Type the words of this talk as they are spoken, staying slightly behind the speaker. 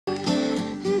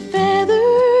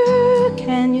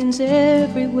signs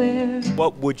everywhere.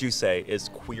 What would you say is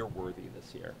queer-worthy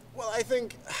this year? Well, I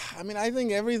think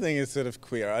everything is sort of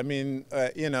queer. I mean,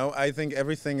 I think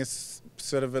everything is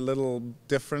sort of a little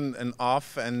different and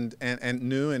off and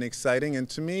new and exciting. And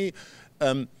to me,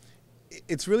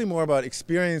 it's really more about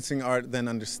experiencing art than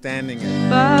understanding it.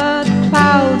 But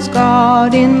clouds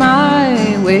got in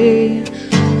my way.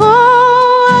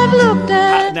 Oh, I've looked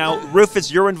at... Now,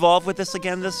 Rufus, you're involved with this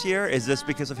again this year. Is this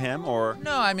because of him, or?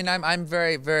 No, I mean, I'm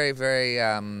very, very, very...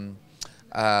 I'm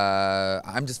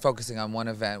just focusing on one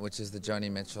event, which is the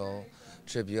Joni Mitchell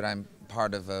tribute. I'm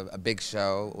part of a big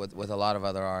show with a lot of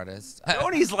other artists.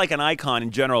 Joni's like an icon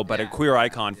in general, but a queer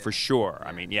icon for sure.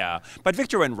 I mean, yeah. But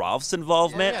Victor and Rolf's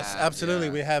involvement. Yes, absolutely.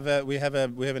 Yeah. We have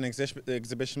an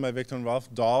exhibition by Victor and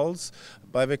Rolf, dolls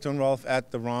by Victor and Rolf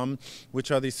at the ROM,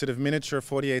 which are these sort of miniature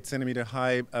 48 centimeter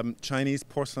high Chinese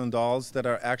porcelain dolls that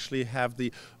are actually have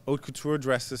the haute couture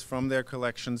dresses from their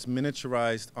collections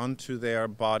miniaturized onto their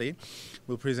body.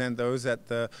 We'll present those at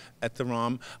the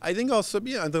ROM. I think also,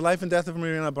 the life and death of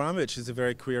Marina Abramovic is a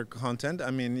very queer content.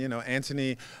 I mean,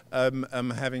 Anthony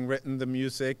having written the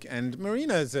music, and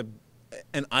Marina is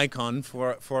an icon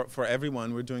for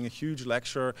everyone. We're doing a huge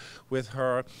lecture with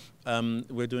her.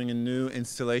 We're doing a new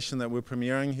installation that we're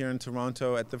premiering here in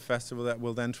Toronto at the festival that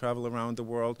will then travel around the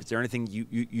world. Is there anything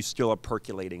you still are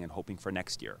percolating and hoping for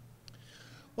next year?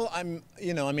 Well,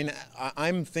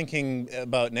 I'm thinking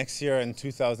about next year in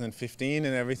 2015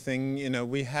 and everything.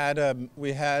 We had an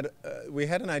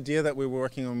idea that we were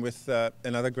working on with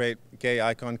another great gay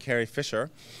icon, Carrie Fisher.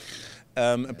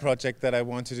 A project that I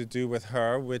wanted to do with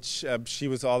her, which she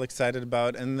was all excited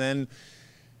about, and then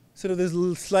sort of this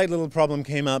slight little problem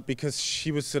came up because she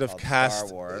was sort of cast.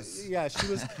 Star Wars. Yeah, she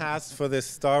was cast for this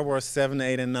Star Wars 7,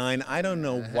 8, and 9. I don't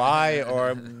know why,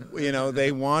 or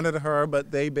they wanted her, but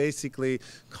they basically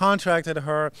contracted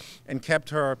her and kept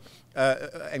her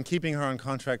and keeping her on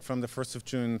contract from the 1st of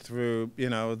June through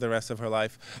the rest of her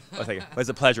life. Well, thank you. It was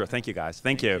a pleasure. Thank you, guys.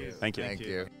 Thank you. Thank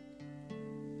you.